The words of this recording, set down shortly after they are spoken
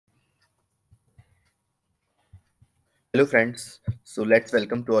Hello friends, so let's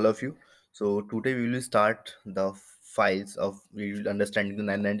welcome to all of you. So today we will start the files of we will understanding the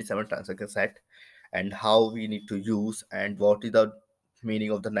 997 transaction set and how we need to use and what is the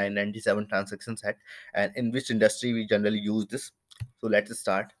meaning of the 997 transaction set and in which industry we generally use this. So let's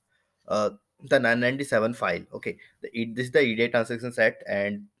start. Uh, the 997 file. Okay, this is the EDI transaction set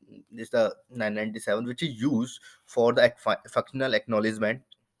and this is the 997 which is used for the functional acknowledgement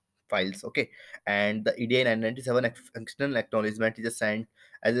files. Okay, and the EDI 997 functional acknowledgement is sent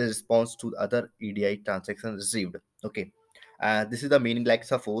as a response to the other EDI transaction received. Okay, this is the meaning. Like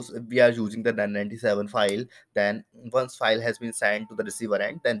suppose if we are using the 997 file, then once file has been sent to the receiver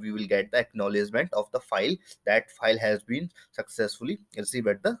end, then we will get the acknowledgement of the file that file has been successfully received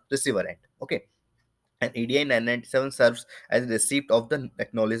at the receiver end. Okay, and EDI 997 serves as a receipt of the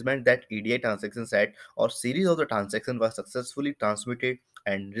acknowledgement that EDI transaction set or series of the transaction was successfully transmitted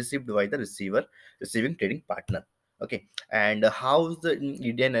and received by the receiving trading partner. Okay, and how is the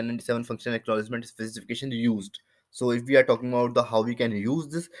EDI 997 function acknowledgement specification used? So if we are talking about the how we can use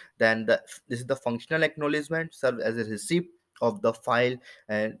this, then this is the functional acknowledgement serves as a receipt of the file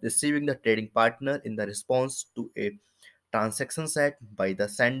and receiving the trading partner in the response to a transaction set by the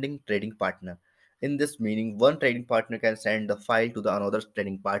sending trading partner. In this meaning, one trading partner can send the file to the another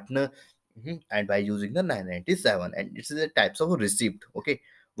trading partner, and by using the 997, and this is a types of a receipt. Okay,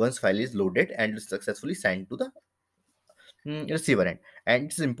 once file is loaded and is successfully sent to the receiver end. And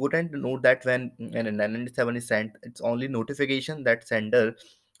it's important to note that when an 997 is sent, it's only notification that sender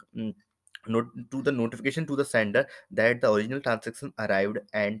mm, to the notification to the sender that the original transaction arrived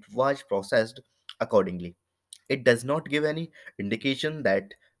and was processed accordingly. It does not give any indication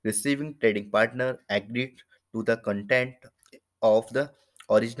that receiving trading partner agreed to the content of the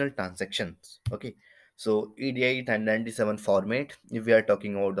original transactions. Okay, so EDI 997 format. If we are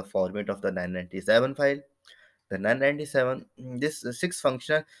talking about the format of the 997 file, the 997, this six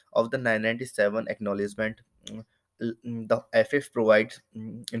function of the 997 acknowledgement. The FF provides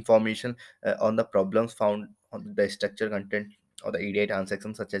information on the problems found on the structure content or the EDI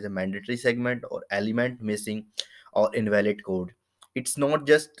transaction, such as a mandatory segment or element missing or invalid code. It's not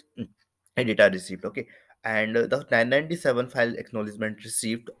just a data received. Okay, and the 997 file acknowledgement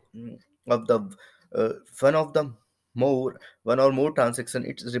received of the one of the more one or more transaction,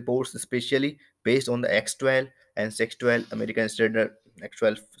 it reports especially based on the X12 and X12 American Standard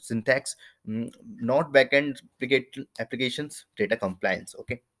X12 syntax, not backend applications data compliance.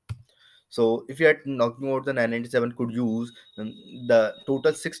 Okay, so if you are talking about the 997 could use the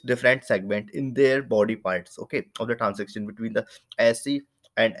total six different segment in their body parts, okay, of the transaction between the SC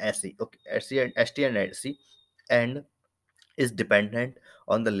and SC. Okay, SC and ST and SC, and is dependent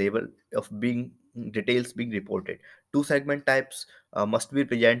on the level of being details being reported. Two segment types must be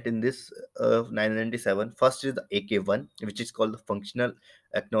present in this 997. First is the AK1, which is called the functional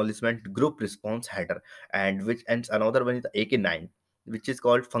acknowledgement group response header, and another one is the AK9, which is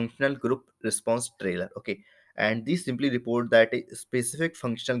called functional group response trailer. Okay, and these simply report that a specific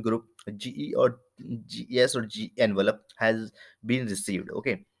functional group GE or GES or G envelope has been received.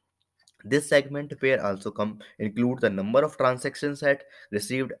 Okay, this segment pair also include the number of transactions that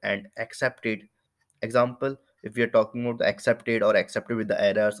received and accepted. Example, if we are talking about the accepted or accepted with the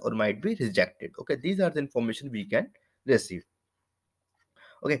errors or might be rejected. Okay, these are the information we can receive.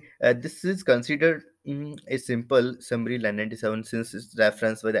 Okay, this is considered a simple summary line 97 since it's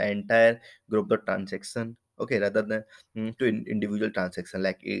referenced by the entire group of transaction. Okay, rather than to individual transaction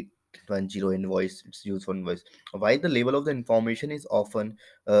like 810 invoice, it's used for invoice. While the level of the information is often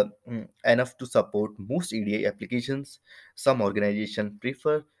enough to support most EDI applications, some organizations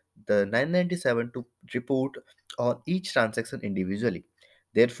prefer the 997 to report on each transaction individually.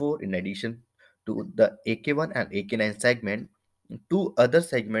 Therefore, in addition to the AK1 and AK9 segment, two other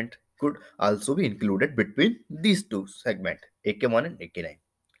segment could also be included between these two segment, AK1 and AK9.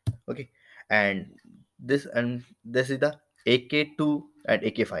 Okay, and this is the AK2 and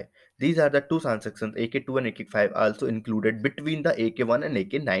AK5. These are the two transactions. AK2 and AK5 also included between the AK1 and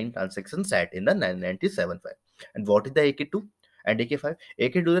AK9 transaction set in the 997 file. And what is the AK2 and AK5?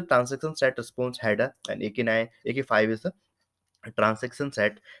 AK2 is the transaction set response header, and AK5 is the transaction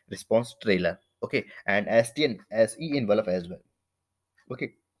set response trailer. Okay, and ST and SE envelope as well.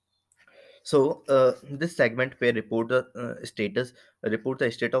 Okay, so this segment where report the state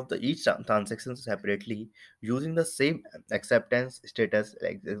of the each transaction separately using the same acceptance status,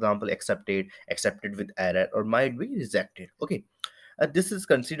 like example accepted with error or might be rejected. Okay, this is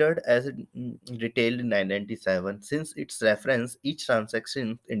considered as a detailed in 997 since it's reference each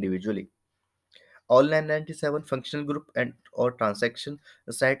transaction individually. All 997 functional group and or transaction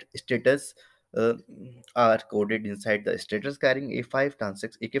set status uh, are coded inside the status carrying AK5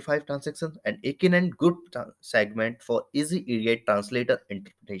 transactions and AK9 group segment for easy immediate translator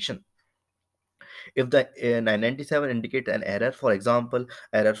interpretation. If the 997 indicates an error, for example,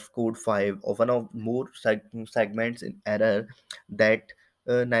 error code 5 or one or more segments in error, that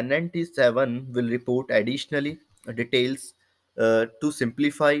 997 will report additionally details to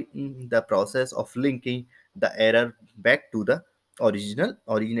simplify the process of linking the error back to the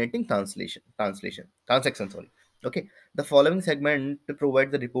originating transaction. Sorry. Okay, the following segment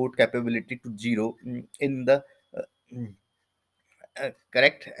provides the report capability to zero in the uh,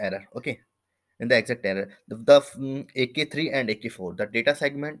 correct error. Okay, in the exact error. The AK3 and AK4, the data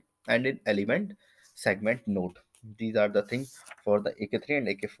segment and in element segment note. These are the things for the AK3 and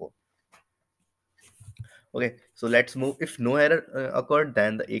AK4. Okay, so let's move. If no error occurred,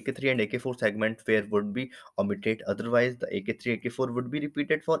 then the AK3 and AK4 segment pair would be omitted. Otherwise, the AK3 AK4 would be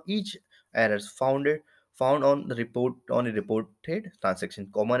repeated for each errors found on the report on a reported transaction.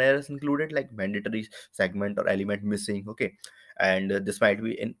 Common errors included like mandatory segment or element missing. Okay, and this might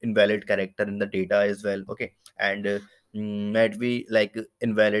be invalid character in the data as well. Okay, and might be like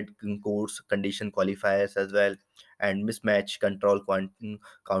invalid codes, condition qualifiers as well, and mismatch control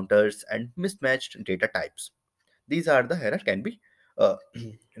counters and mismatched data types. These are the error can be uh,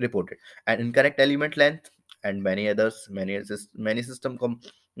 reported. And incorrect element length and many others, many system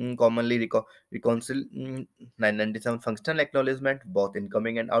commonly reconcile 997 functional acknowledgement, both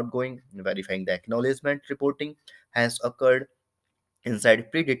incoming and outgoing. Verifying the acknowledgement reporting has occurred inside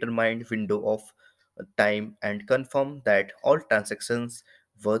predetermined window of time and confirm that all transactions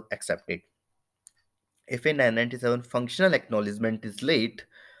were accepted. If a 997 functional acknowledgement is late,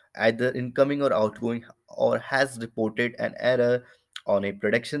 either incoming or outgoing, or has reported an error on a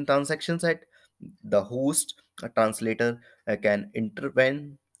production transaction set, the host translator can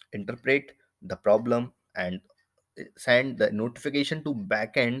interpret the problem and send the notification to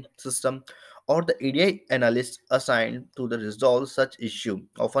backend system or the EDI analyst assigned to the resolve such issue,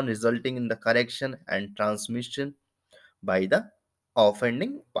 often resulting in the correction and transmission by the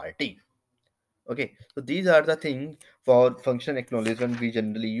offending party. Okay, so these are the things for function acknowledgement we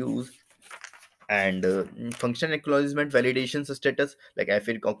generally use. And function acknowledgement validation status, like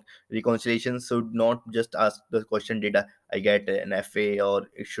FA reconciliation should not just ask the question, did I get an FA, or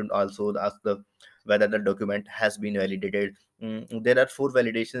it should also ask the whether the document has been validated. There are four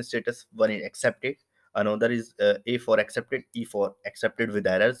validation status. One is accepted, another is A for accepted, E for accepted with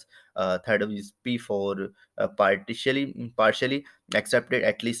errors, third is P for partially accepted,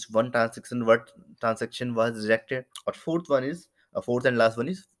 at least one transaction was rejected, or fourth one is fourth and last one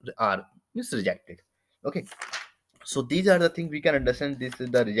is R, is rejected. Okay, so these are the things we can understand. This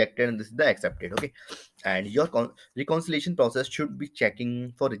is the rejected and this is the accepted. Okay, and your reconciliation process should be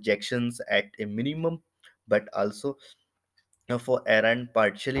checking for rejections at a minimum, but also for errand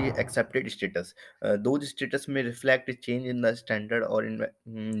partially accepted status. Those status may reflect a change in the standard or in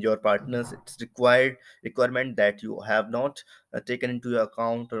your partner's it's requirement that you have not taken into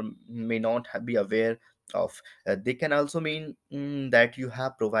account or may not be aware of. They can also mean that you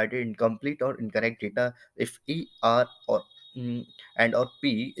have provided incomplete or incorrect data. If E, R, or and or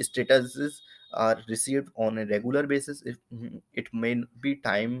P statuses are received on a regular basis, it may be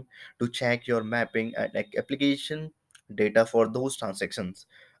time to check your mapping and application data for those transactions.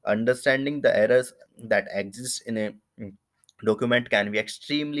 Understanding the errors that exist in a document can be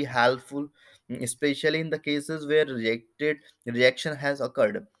extremely helpful, especially in the cases where rejection has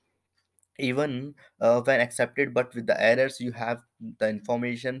occurred. Even when accepted, but with the errors, you have the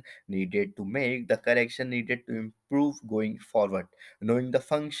information needed to make the correction needed to improve going forward. Knowing the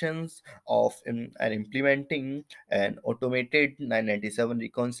functions of and implementing an automated 997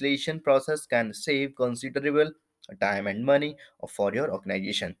 reconciliation process can save considerable time and money for your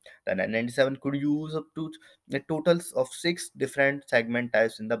organization. The 997 could use up to a totals of 6 different segment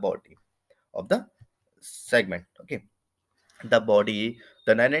types in the body of the segment. Okay, the body,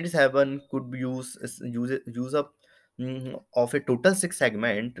 the 997 could be use up of a total six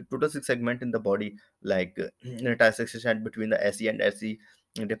segment in the body, like transaction between the SE and SE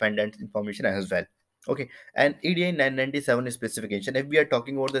independent information as well. Okay, and EDI 997 specification. If we are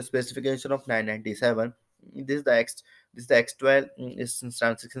talking about the specification of 997, this is the X this is the X12 is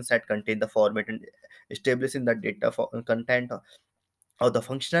transaction set contain the format and establishing the data for content of the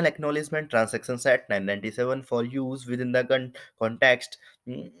functional acknowledgement transaction set 997 for use within the context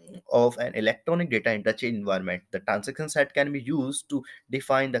of an electronic data interchange environment. The transaction set can be used to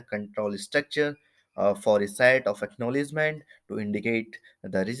define the control structure for a set of acknowledgement to indicate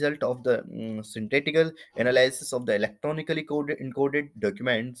the result of the syntactical analysis of the electronically encoded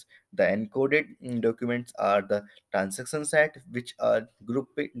documents. The encoded documents are the transaction set which are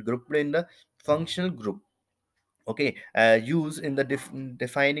grouped in the functional group. Okay, use in the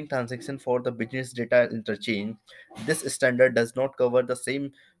defining transaction for the business data interchange. This standard does not cover the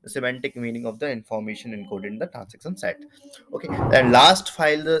same semantic meaning of the information encoded in the transaction set. Okay, and last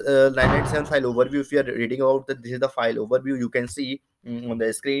file, the 997 file overview. If you are reading about that, this is the file overview. You can see on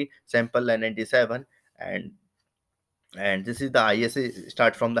the screen sample 997, and this is the ISA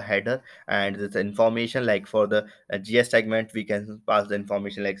start from the header, and this information like for the GS segment we can pass the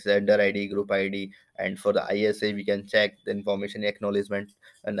information like sender ID, group ID, and for the ISA we can check the information acknowledgement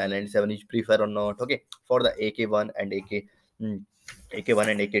and 997 is prefer or not. Okay, for the AK1 and mm, AK1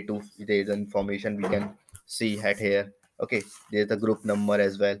 and AK2 there is information we can see at here. Okay, there's the group number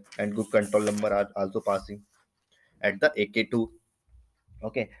as well, and group control number are also passing at the AK2.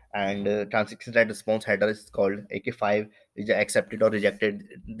 Okay, and transaction that response header is called AK5, is accepted or rejected.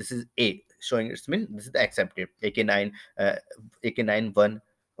 This is A showing its mean this is the accepted. AK9, AK9 1,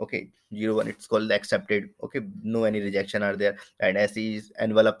 okay, 01, it's called the accepted. Okay, no any rejection are there. And SE is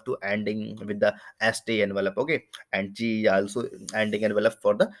envelope to ending with the ST envelope. Okay, and G also ending envelope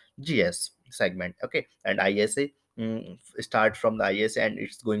for the GS segment. Okay, and ISA start from the ISA and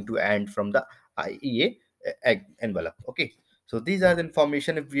it's going to end from the IEA envelope. Okay, so these are the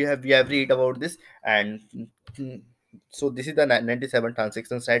information if we have read about this. And so this is the 97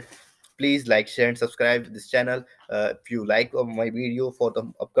 transaction site. Please like, share, and subscribe to this channel. If you like my video, for the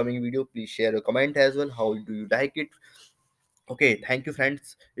upcoming video please share a comment as well, how do you like it. Okay, thank you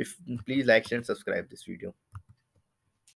friends. If please like, share, and subscribe this video.